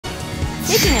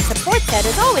Taking a support set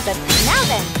is always a... Now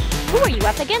then, who are you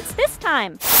up against this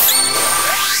time?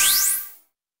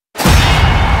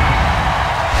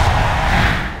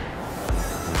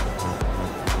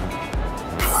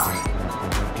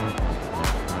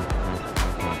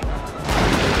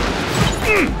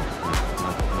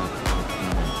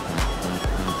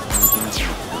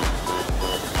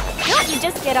 Don't you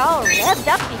just get all revved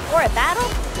up before a battle?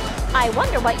 I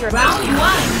wonder what your... Round 1!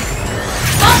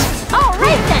 All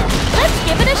right then, let's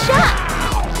give it a shot.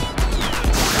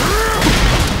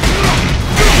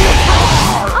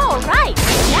 All right,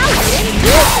 now you're in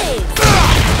duel phase.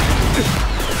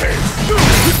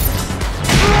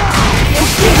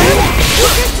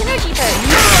 Use your synergy burst.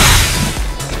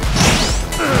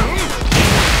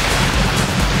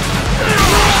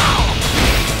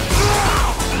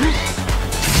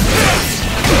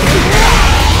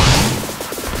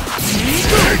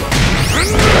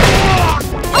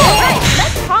 Alright,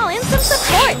 let's call in some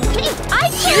support! I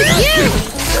choose you!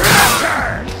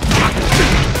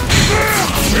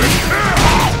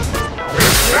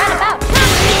 Right about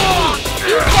time!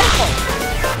 Be careful!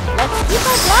 Let's keep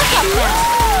our block up now!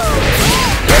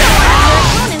 You don't want your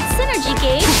opponent's synergy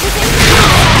gauge to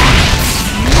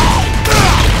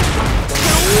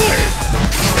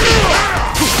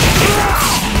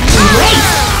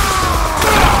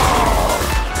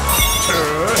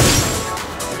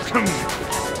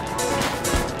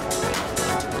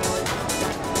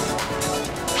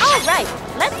Alright,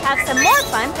 let's have some more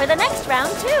fun for the next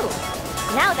round too.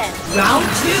 Now then, Round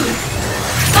 2!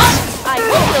 I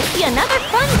hope we'll see another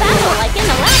fun battle like in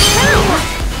the last round.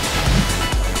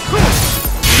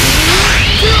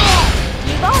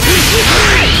 You've already used your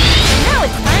break, and now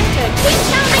it's time to keep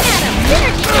pounding at him.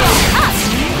 Synergy gauge up.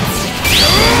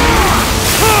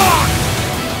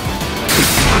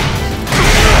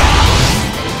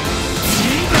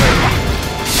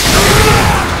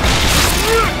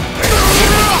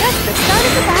 Just the start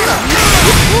of the battle.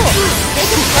 Be cool.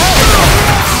 Take it slow.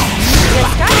 You're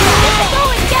starting to get the go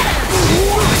and get him.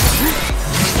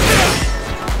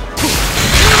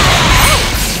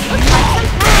 Looks like some power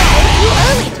way too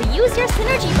early to use your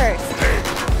synergy burst.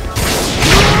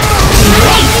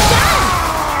 Nicely done.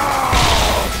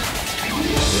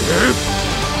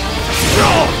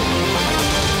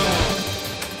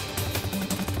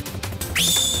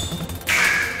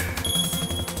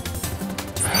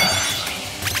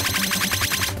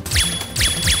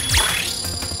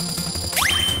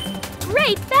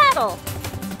 Great battle!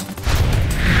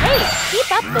 Hey, keep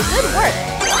up the good work!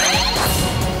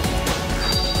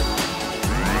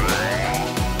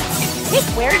 Pick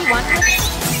where you want to...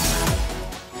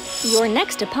 Your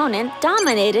next opponent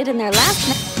dominated in their last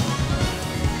match.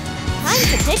 Time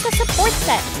to take a support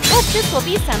set. Hope this will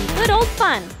be some good old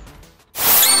fun.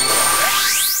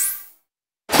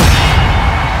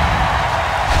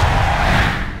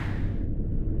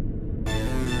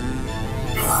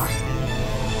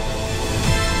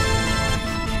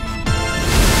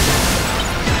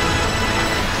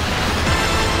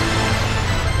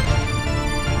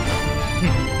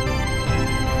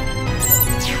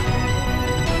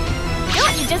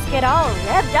 Just get all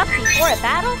revved up before a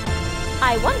battle?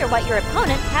 I wonder what your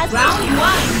opponent has... Round 1!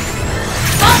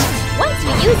 Once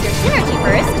you use your synergy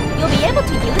burst, you'll be able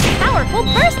to use powerful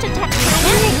burst attack. You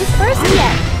can't use burst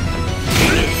yet.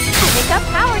 Pick up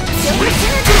power to fill your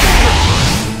synergy burst.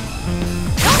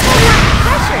 Don't hold on to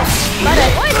pressure, but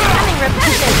avoid becoming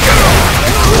repetitive.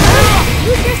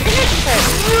 Use your synergy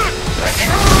burst.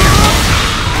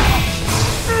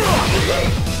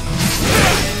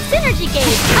 Synergy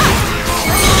gauge up.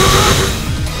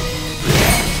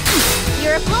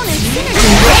 Your opponent's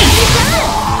synergy burst is done.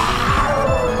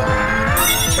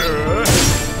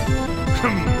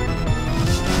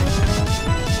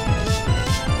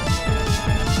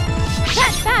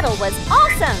 That battle was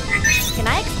awesome! Can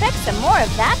I expect some more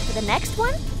of that for the next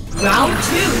one? Round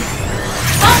 2!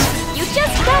 You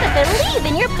just gotta believe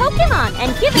in your Pokemon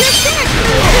and give your synergy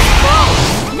gauge its full!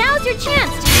 Now's your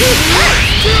chance to use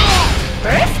Burst!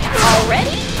 Burst?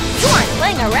 Already? You aren't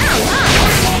playing around, huh?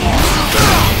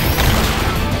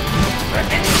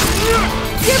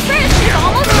 Your burst is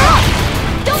almost up!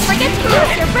 Don't forget to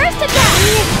use your burst attack!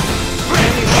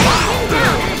 Pin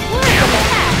down and flourish with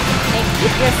attack.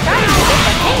 You're starting to get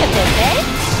the hang of this, eh?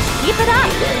 Keep it up!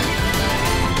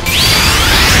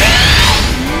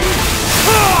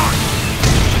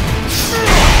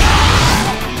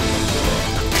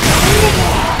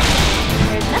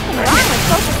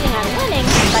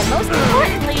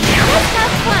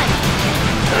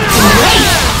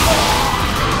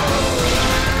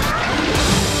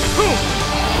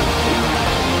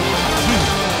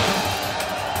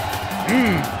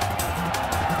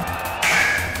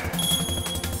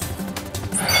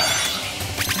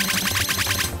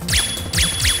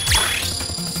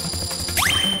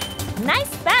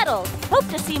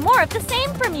 more of the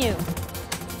same from you.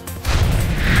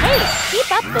 Hey,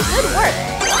 keep up the good work.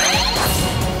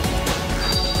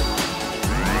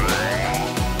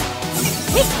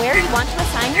 Pick where you want to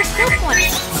assign your skill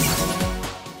points.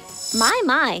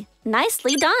 My,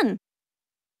 nicely done.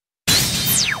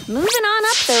 Moving on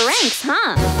up the ranks,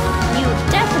 huh?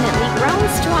 You've definitely grown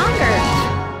stronger.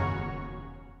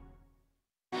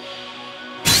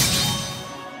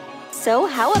 So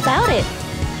how about it?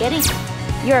 Getting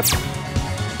your...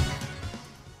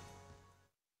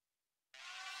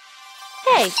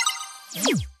 Hey!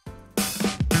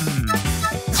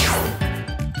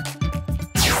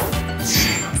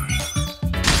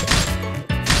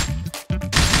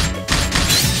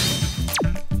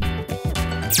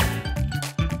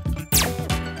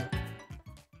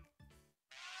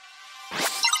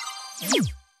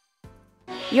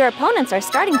 Your opponents are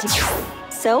starting to...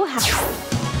 So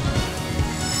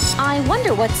I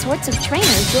wonder what sorts of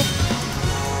trainers you'll...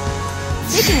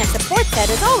 Picking a support set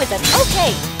is always a...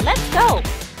 Okay, let's go!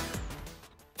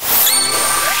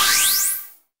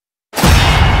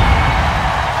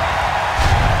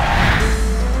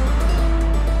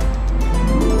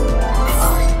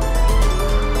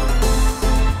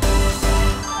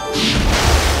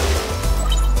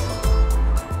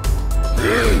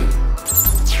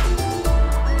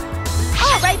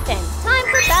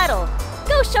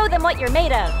 Show them what you're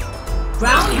made of.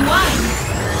 Round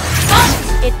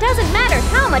 1. It doesn't matter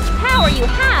how much power you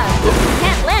have. You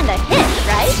can't land a hit,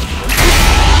 right?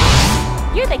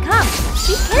 Here they come.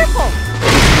 Be careful.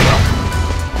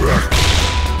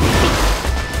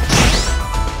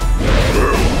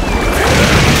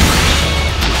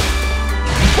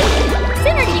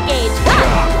 Synergy gauge, run!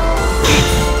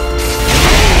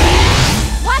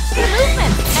 Watch the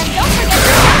movement, and don't forget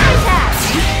the counter attack.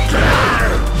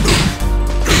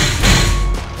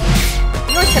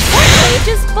 Your support gauge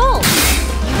is full.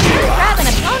 You can grab an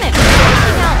opponent by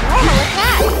taking out normal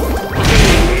attacks.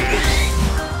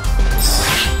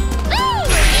 Still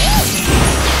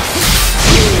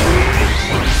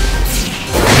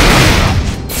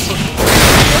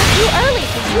too early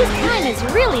to use. Time is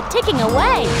really ticking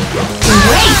away.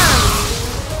 Wait!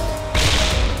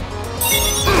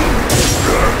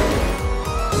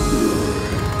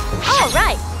 All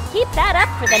right, keep that up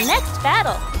for the next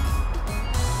battle.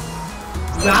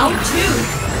 Round 2.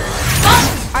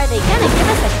 Are they gonna give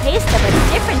us a taste of a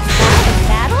different style of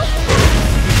battle?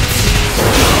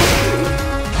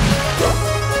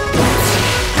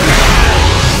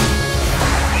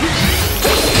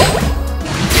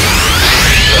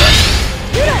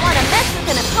 You don't want to mess with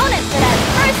an opponent that has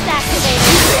first activated.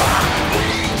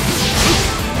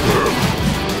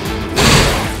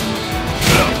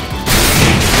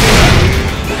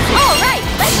 All right,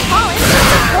 let's call in some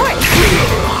support.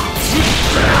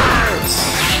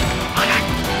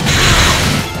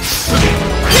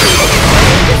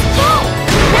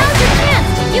 Now's your chance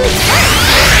to use first!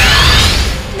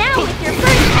 Now with your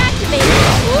first activated,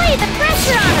 lay the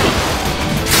pressure on him!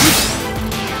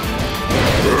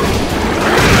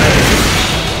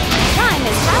 Time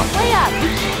is halfway up.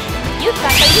 You've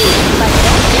got the lead, but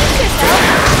don't jinx yourself!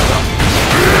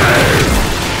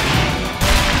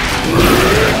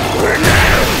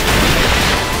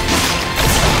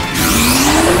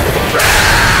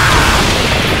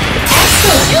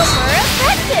 Super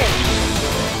effective!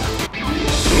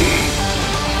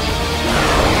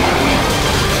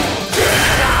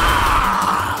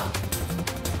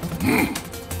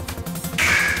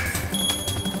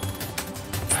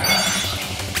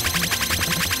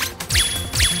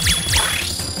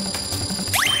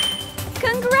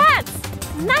 Congrats!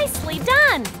 Nicely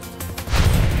done!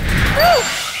 Whew,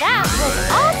 that was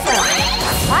awesome!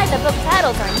 By-the-book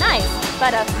battles are nice,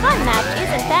 but a fun match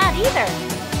isn't bad either.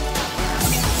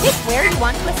 Pick where you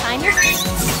want to assign your...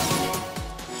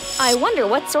 I wonder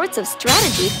what sorts of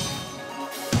strategy...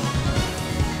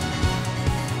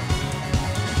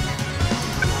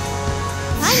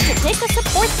 Time to pick a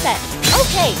support set.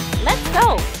 Okay, let's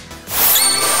go!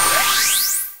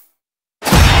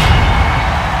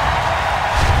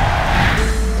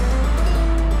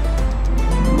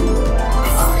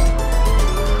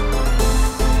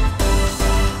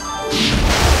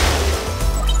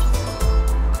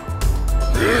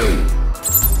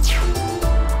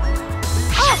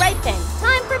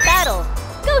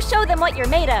 Show them what you're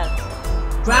made of.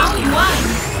 Round 1.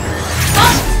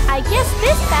 I guess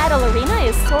this battle arena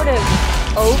is sort of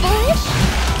ovalish.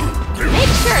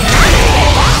 Make sure not to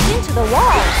get backed into the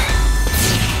walls.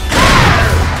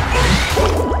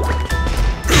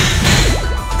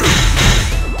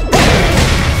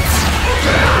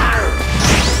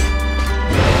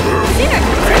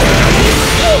 Synergy is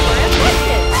super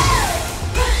effective.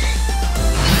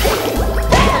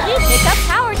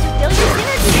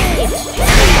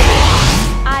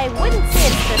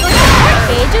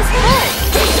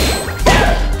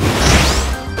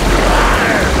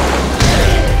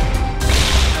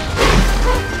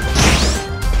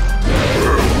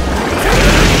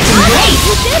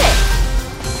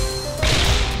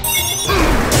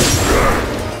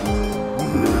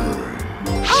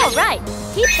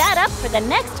 the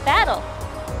next battle.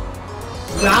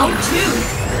 Round 2.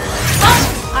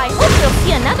 I hope you'll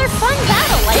see another fun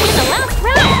battle like in the last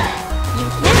round. You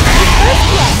can't use first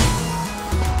yet.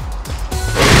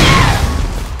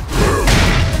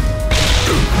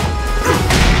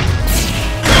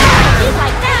 He's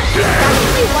like that. He's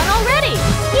practically won already.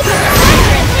 Keep him in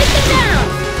pressure and take him down.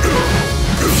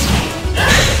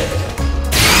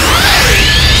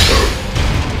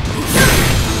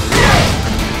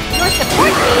 Your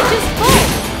support gauge is full.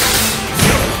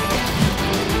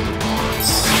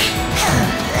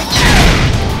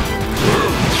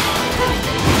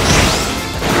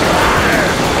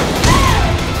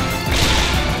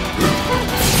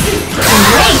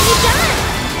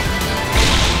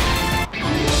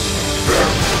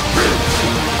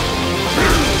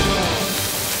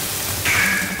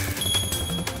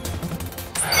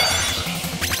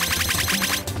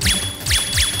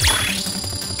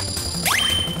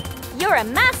 You're a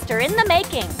master in the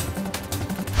making.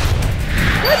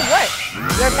 Good work.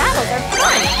 Your battles are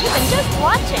fun, even just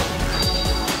watching.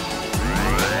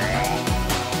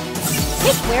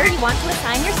 Pick where you want to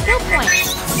assign your skill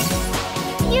points.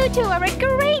 You two are a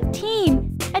great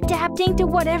team, adapting to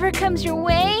whatever comes your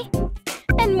way.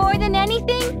 And more than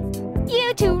anything,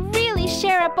 you two really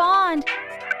share a bond.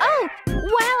 Oh,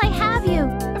 while I have you,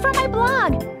 from my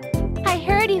blog, I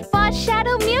heard you fought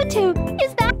Shadow Mewtwo.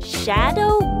 Is that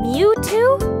Shadow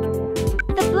Mewtwo?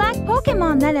 the black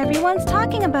Pokemon that everyone's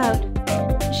talking about?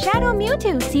 Shadow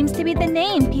Mewtwo seems to be the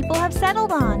name people have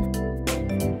settled on.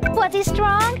 Was he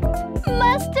strong?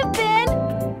 Must have been.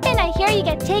 And I hear you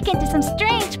get taken to some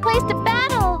strange place to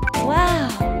battle. Wow.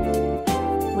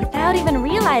 Without even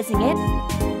realizing it,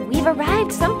 we've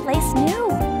arrived someplace new.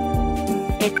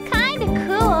 It's kinda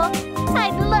cool.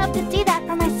 I'd love to see that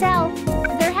for myself.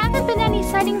 There haven't been any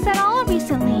sightings at all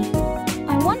recently.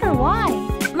 I wonder why.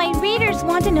 My readers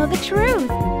want to know the truth.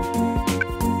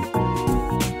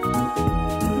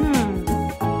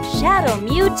 Shadow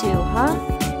Mewtwo, huh?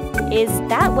 Is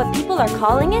that what people are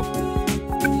calling it?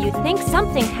 You think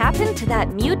something happened to that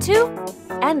Mewtwo?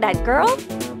 And that girl?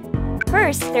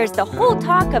 First, there's the whole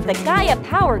talk of the Gaia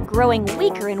power growing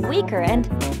weaker and weaker, and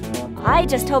I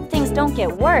just hope things don't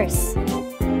get worse.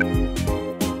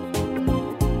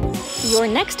 Your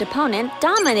next opponent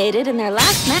dominated in their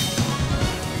last match.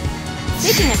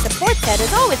 Picking a support set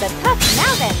is always a tough.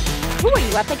 Now then, who are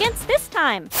you up against this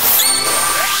time?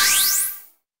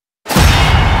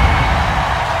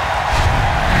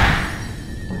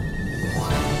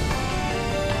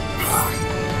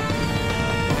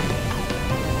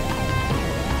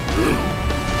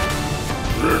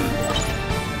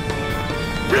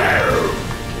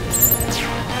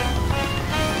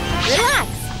 Relax.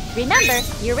 Remember,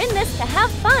 you're in this to have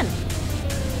fun.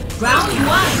 Round 1.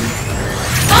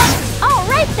 All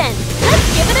right then, let's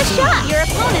give it a shot. Your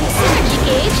opponent's synergy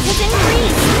gauge has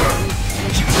increased.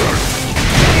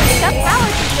 Pick up power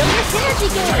to fill your synergy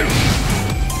gauge.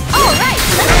 All right,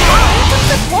 let's call in some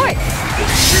support.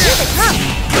 Here they come.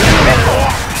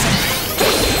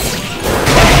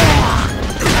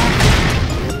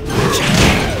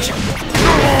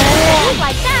 Just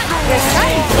like that, you're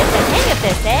starting to get the hang of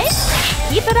this, eh?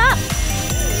 Keep it up.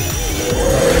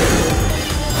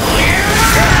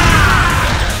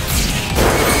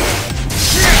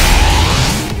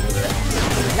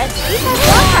 Let's keep our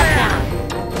walk up now.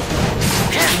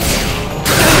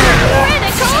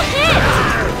 Critical hit!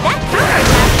 That counter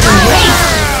attack.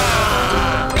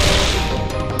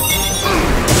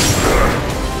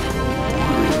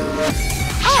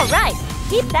 All right,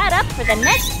 keep that up for the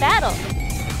next battle.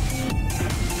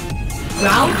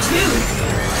 Round 2.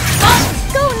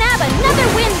 Go nab another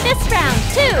win this round,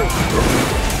 too!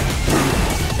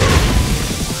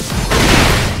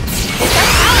 Pick up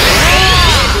power to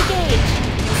synergy gauge!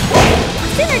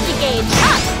 Synergy gauge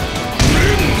up!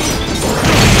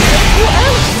 Too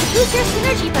early! Use your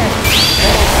synergy burst!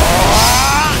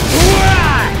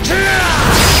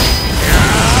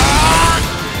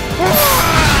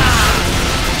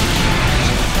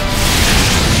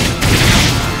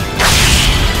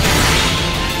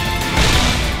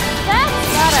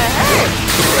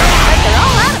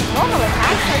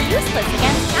 Useless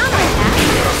against counterattacks.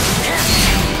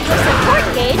 Your support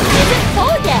gauge isn't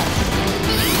full yet.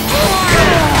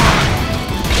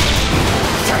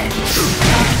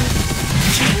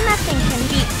 Nothing can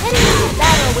beat heading into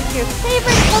battle with your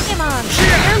favorite Pokemon.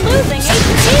 You're losing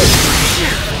HP.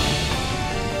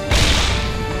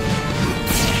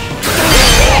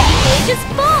 Your gauge is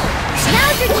full.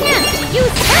 Now's your chance to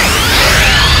use Burst.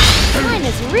 Time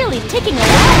is really ticking away.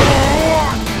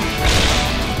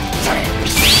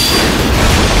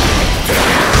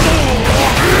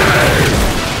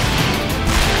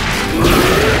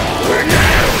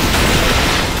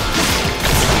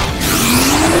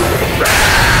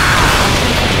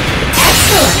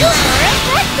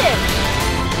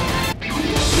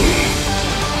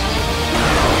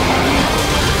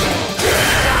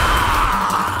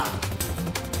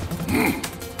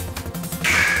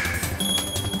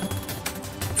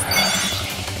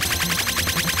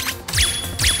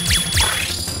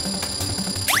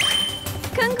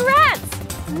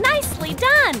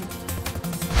 won!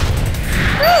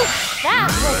 Whew, that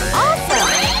was awesome!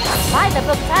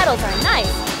 By-the-book battles are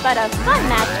nice, but a fun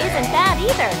match isn't bad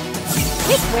either.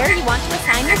 Pick where you want to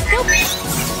assign your skill.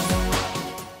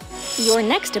 Your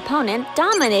next opponent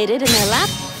dominated in their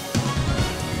last...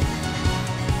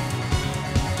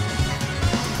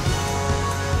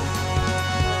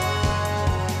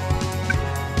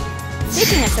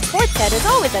 Picking a support set is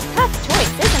always a tough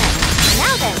choice, isn't it?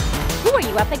 Now then, who are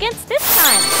you up against this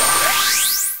time?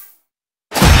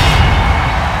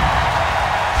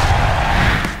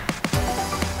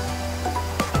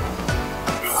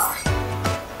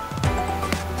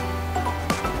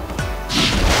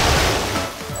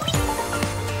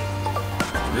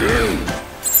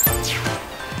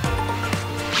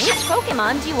 Which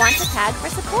Pokemon do you want to tag for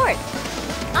support?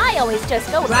 I always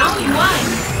just go... Round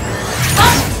 1.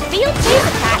 Field chase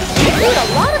attacks include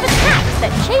a lot of attacks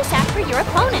that chase after your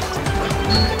opponent.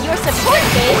 Your support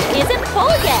gauge isn't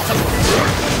full yet.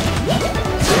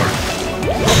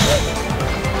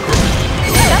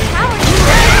 Pick up power to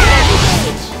every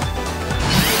gauge.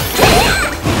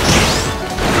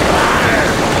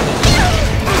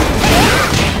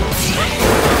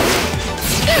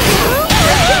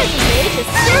 Your synergy gauge is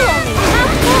still only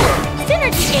half full.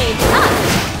 Synergy gauge up.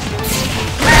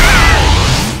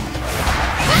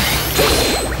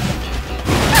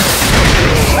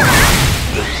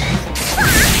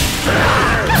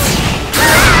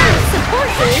 Support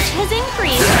gauge has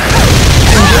increased.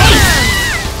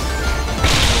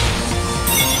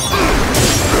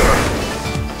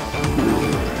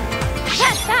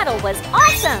 That battle was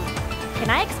awesome! Can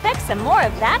I expect some more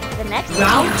of that for the next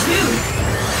Round 2.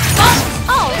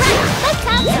 Alright, let's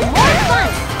have some more fun!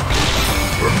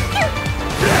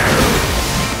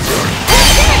 The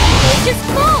synergy gauge is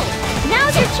full!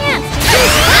 Now's your chance to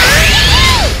use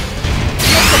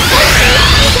your support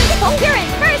gauge isn't full. You're in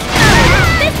first power!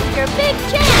 This is your big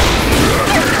chance!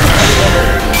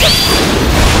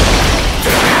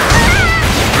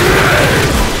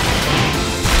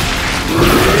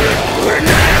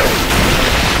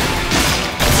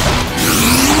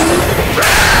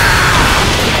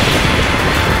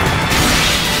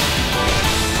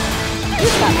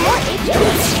 You've got more HP,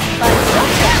 but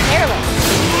don't get careless.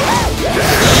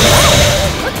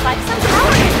 Looks like some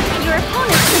power in your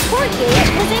opponent's support gauge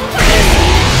has increased.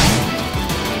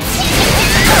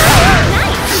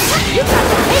 Nice! You got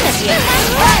the hang of the attack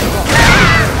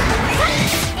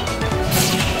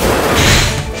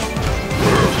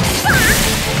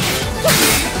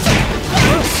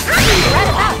You're at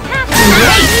about half the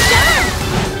way done!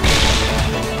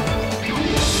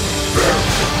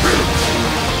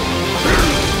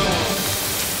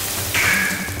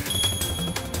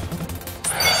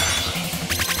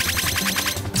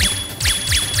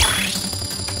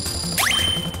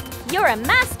 You're a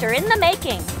master in the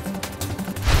making!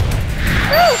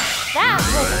 Whew, that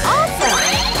was awesome!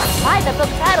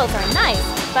 By-the-book battles are nice,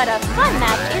 but a fun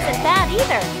match isn't bad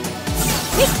either.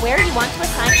 Pick where you want to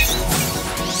assign...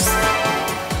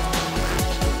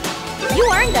 You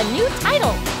earned a new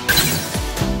title!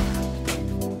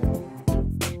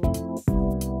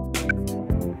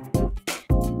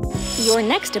 Your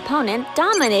next opponent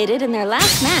dominated in their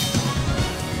last match.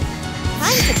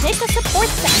 Time to pick a support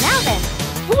set. Now then,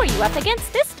 who are you up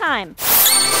against this time?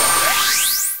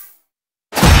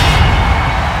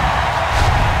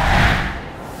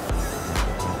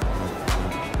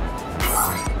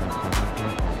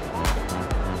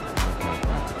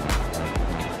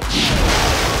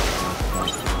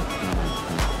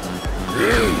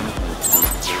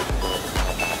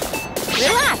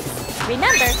 Relax.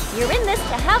 Remember, you're in this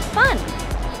to have fun.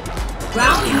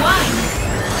 Round 1.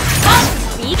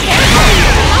 Be careful!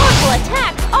 Powerful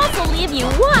attacks also leave you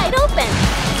wide open!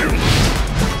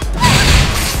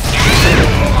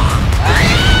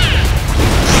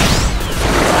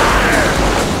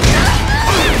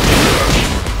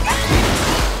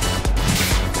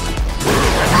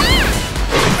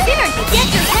 Synergy, get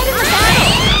your head in the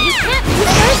battle! You can't be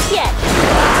first yet!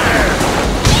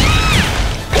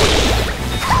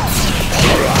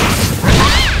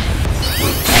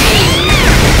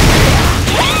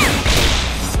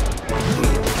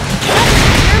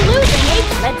 You're losing, H.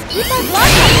 Let's keep our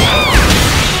blood up.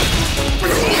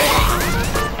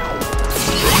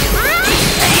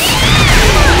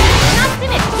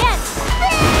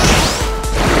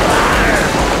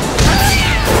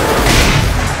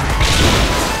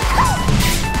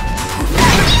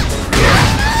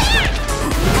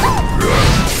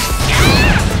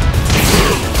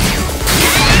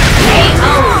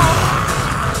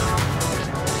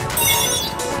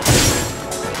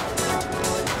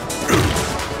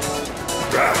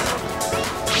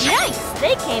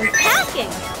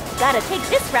 gotta take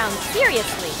this round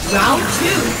seriously. Round 2.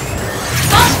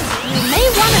 Fight! You may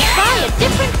want to try a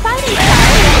different fighting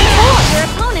style before your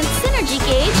opponent's synergy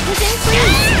gauge has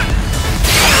increased.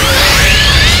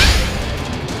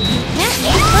 You can't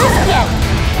use first yet.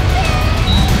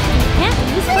 You can't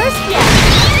use first yet.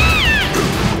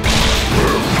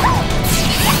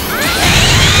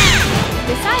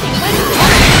 Deciding when to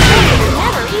use is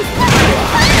never easy.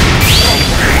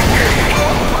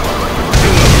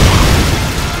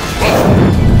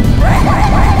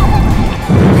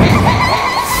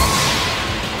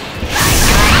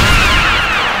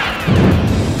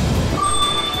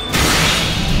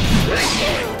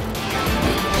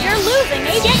 You're losing,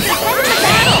 Get your head in the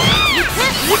battle! You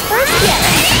can't use first yet!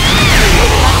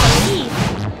 You've got the lead.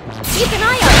 Keep an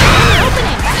eye out for any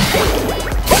openings!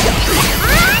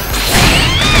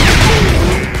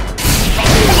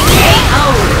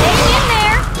 Hang in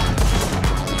there!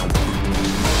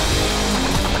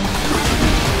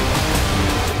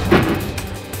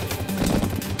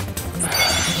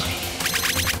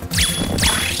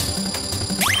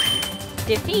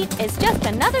 Defeat is just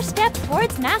another step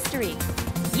towards mastery.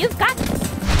 You've got this.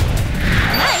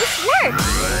 Nice work!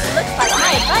 Looks like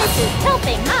my advice is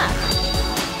helping, huh?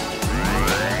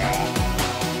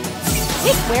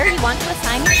 Pick where you want to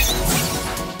assign it.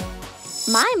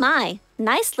 My,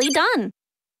 nicely done.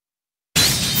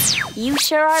 You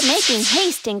sure are making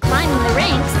haste in climbing the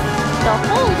ranks. The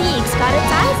whole league's got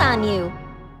its eyes on you.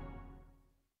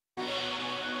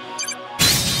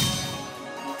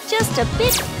 Just a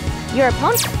bit. Your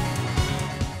opponent.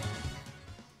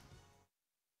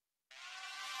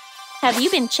 Have you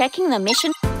been checking the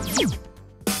mission?